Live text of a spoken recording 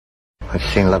I've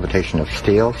seen levitation of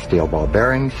steel ball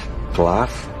bearings,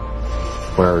 glass,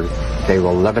 where they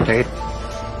will levitate.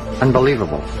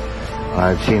 Unbelievable.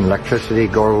 I've seen electricity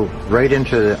go right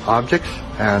into the objects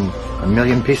and a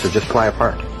million pieces just fly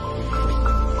apart.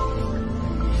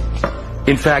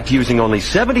 In fact, using only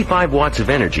 75 watts of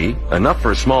energy, enough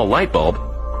for a small light bulb,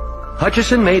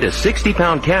 Hutchison made a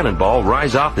 60-pound cannonball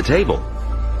rise off the table.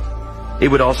 It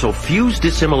would also fuse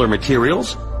dissimilar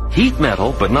materials, heat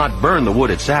metal but not burn the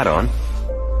wood it sat on,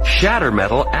 shatter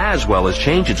metal as well as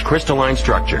change its crystalline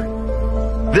structure.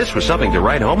 This was something to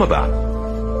write home about.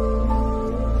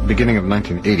 Beginning of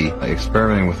 1980,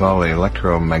 experimenting with all the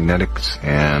electromagnetics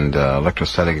and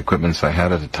electrostatic equipments I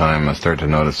had at the time, I started to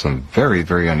notice some very,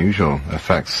 very unusual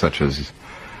effects, such as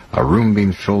a room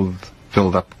being filled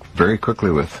up very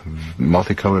quickly with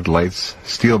multicolored lights,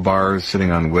 steel bars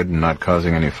sitting on wood and not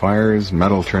causing any fires,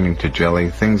 metal turning to jelly,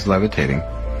 things levitating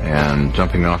and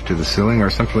jumping off to the ceiling, or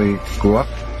simply go up,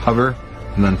 hover,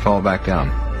 and then fall back down.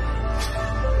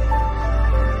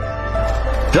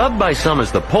 Dubbed by some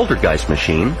as the poltergeist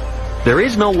machine, there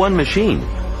is no one machine,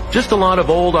 just a lot of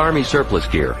old Army surplus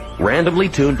gear, randomly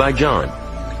tuned by John.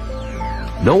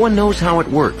 No one knows how it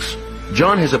works.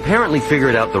 John has apparently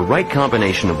figured out the right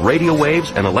combination of radio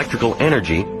waves and electrical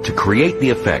energy to create the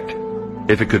effect.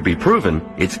 If it could be proven,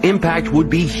 its impact would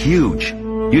be huge.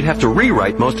 You'd have to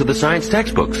rewrite most of the science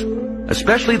textbooks,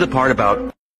 especially the part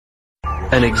about...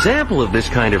 An example of this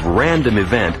kind of random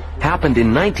event happened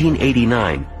in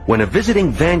 1989 when a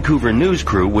visiting Vancouver news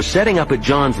crew was setting up at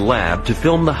John's lab to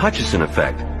film the Hutchison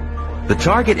effect. The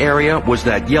target area was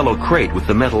that yellow crate with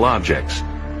the metal objects.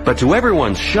 But to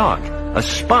everyone's shock, a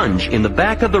sponge in the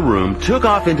back of the room took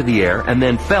off into the air and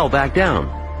then fell back down.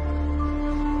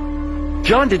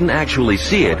 John didn't actually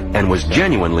see it and was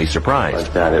genuinely surprised.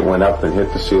 Like that, it went up and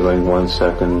hit the ceiling 1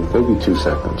 second, maybe 2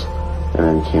 seconds, and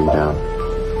then came down.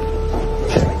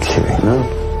 Kidding.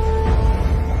 No.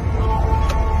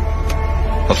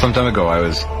 Well, some time ago I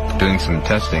was doing some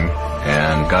testing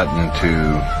and got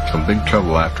into some big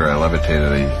trouble after I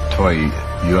levitated a toy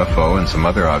UFO and some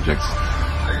other objects.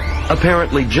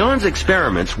 Apparently, John's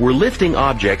experiments were lifting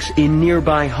objects in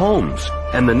nearby homes,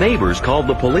 and the neighbors called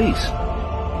the police.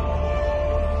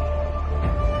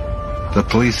 The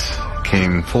police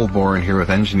came full bore in here with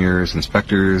engineers,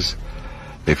 inspectors.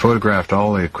 They photographed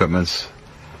all the equipments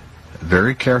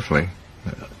very carefully.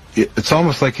 It's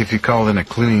almost like if you called in a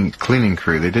cleaning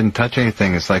crew. They didn't touch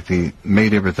anything. It's like they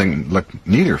made everything look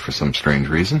neater for some strange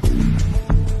reason.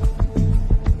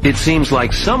 It seems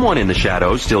like someone in the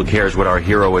shadows still cares what our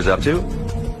hero is up to.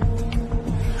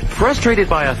 Frustrated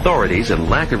by authorities and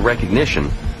lack of recognition,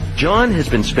 John has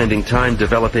been spending time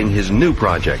developing his new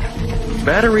project,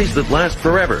 batteries that last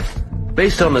forever,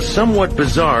 based on the somewhat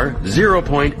bizarre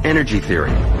zero-point energy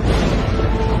theory.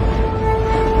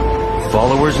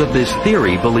 Followers of this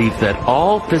theory believe that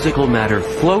all physical matter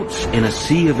floats in a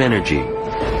sea of energy,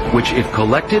 which, if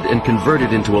collected and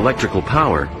converted into electrical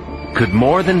power, could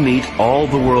more than meet all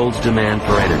the world's demand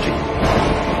for energy.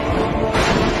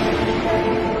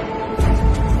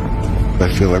 I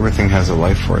feel everything has a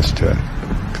life force to it,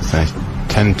 because I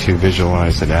tend to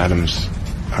visualize that atoms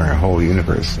are a whole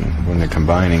universe, and when they're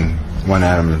combining one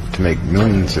atom to make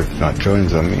millions, if not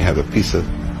trillions of them, you have a piece of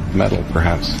metal,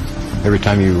 perhaps. Every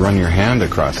time you run your hand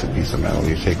across a piece of metal,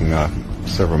 you're taking off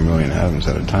several million atoms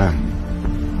at a time.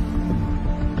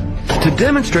 To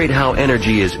demonstrate how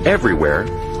energy is everywhere,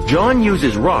 John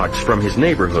uses rocks from his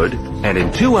neighborhood and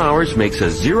in 2 hours makes a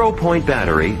zero-point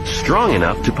battery strong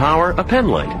enough to power a pen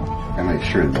light. I make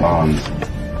sure it bonds.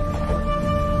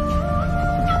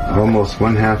 Almost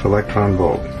 1/2 electron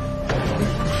volt.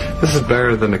 This is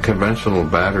better than a conventional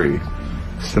battery,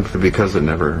 simply because it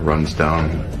never runs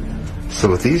down. So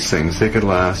with these things, they could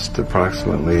last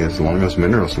approximately as long as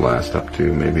minerals last, up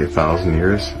to maybe 1,000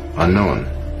 years, unknown.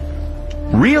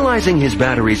 Realizing his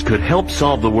batteries could help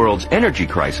solve the world's energy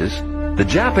crisis, the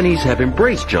Japanese have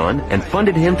embraced John and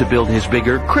funded him to build his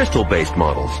bigger crystal-based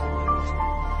models.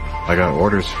 I got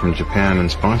orders from Japan in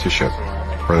sponsorship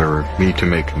for me to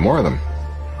make more of them.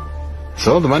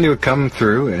 So the money would come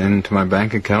through into my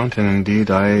bank account, and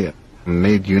indeed I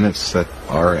made units that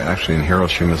are actually in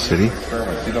Hiroshima City.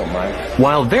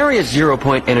 While various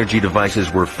zero-point energy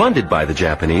devices were funded by the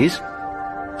Japanese,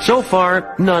 so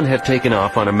far none have taken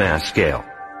off on a mass scale.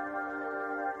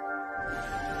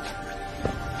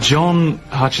 John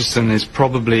Hutchison is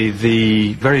probably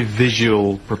the very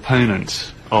visual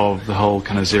proponent of the whole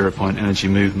kind of zero-point energy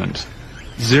movement.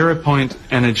 Zero-point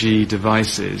energy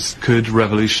devices could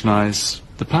revolutionize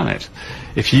the planet.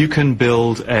 If you can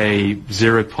build a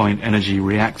zero-point energy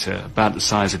reactor about the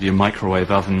size of your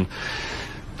microwave oven,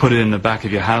 put it in the back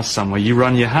of your house somewhere. You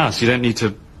run your house. You don't need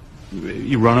to.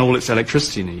 You run all its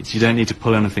electricity needs. You don't need to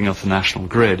pull anything off the national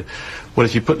grid. Well,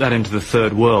 if you put that into the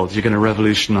third world, you're going to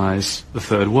revolutionize the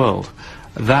third world.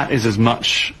 That is as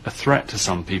much a threat to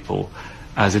some people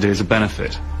as it is a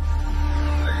benefit.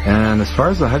 And as far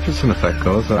as the Hutchison effect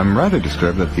goes, I'm rather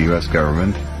disturbed that the U.S.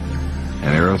 government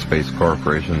and aerospace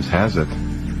corporations has it.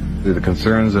 The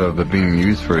concerns of it being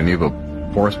used for an evil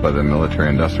force by the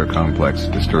military-industrial complex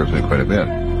disturbs me quite a bit.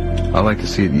 I like to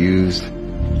see it used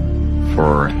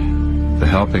for the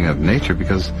helping of nature,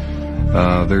 because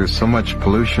there's so much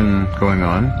pollution going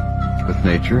on with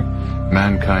nature.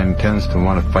 Mankind tends to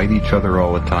want to fight each other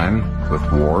all the time with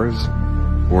wars,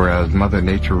 whereas Mother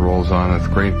Nature rolls on with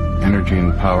great energy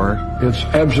and power. It's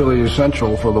absolutely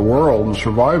essential for the world and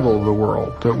survival of the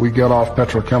world that we get off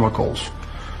petrochemicals.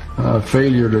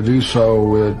 Failure to do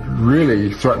so, it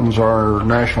really threatens our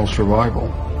national survival.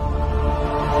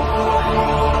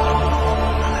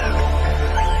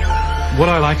 What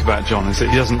I like about John is that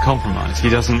he doesn't compromise. He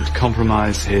doesn't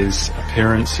compromise his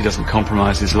appearance. He doesn't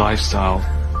compromise his lifestyle.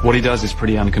 What he does is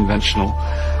pretty unconventional.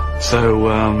 So,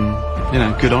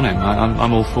 good on him.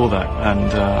 I'm all for that,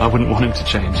 and I wouldn't want him to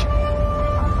change.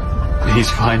 He's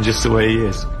fine just the way he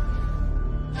is.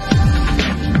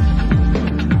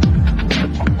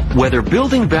 Whether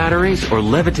building batteries or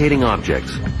levitating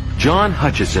objects, John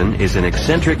Hutchison is an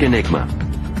eccentric enigma.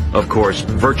 Of course,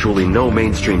 virtually no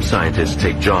mainstream scientists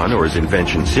take John or his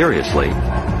invention seriously.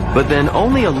 But then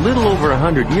only a little over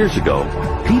 100 years ago,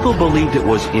 people believed it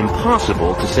was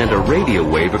impossible to send a radio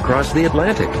wave across the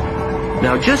Atlantic.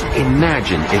 Now just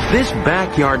imagine if this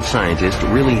backyard scientist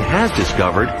really has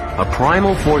discovered a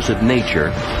primal force of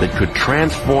nature that could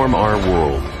transform our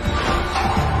world.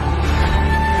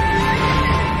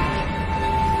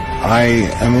 I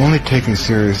am only taken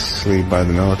seriously by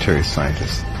the military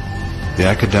scientists. The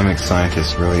academic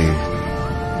scientists really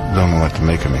don't know what to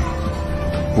make of me.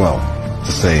 Well,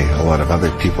 to say a lot of other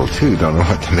people too don't know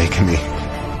what to make of me.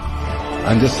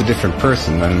 I'm just a different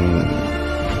person, and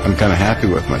I'm kind of happy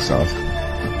with myself.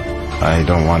 I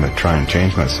don't want to try and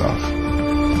change myself.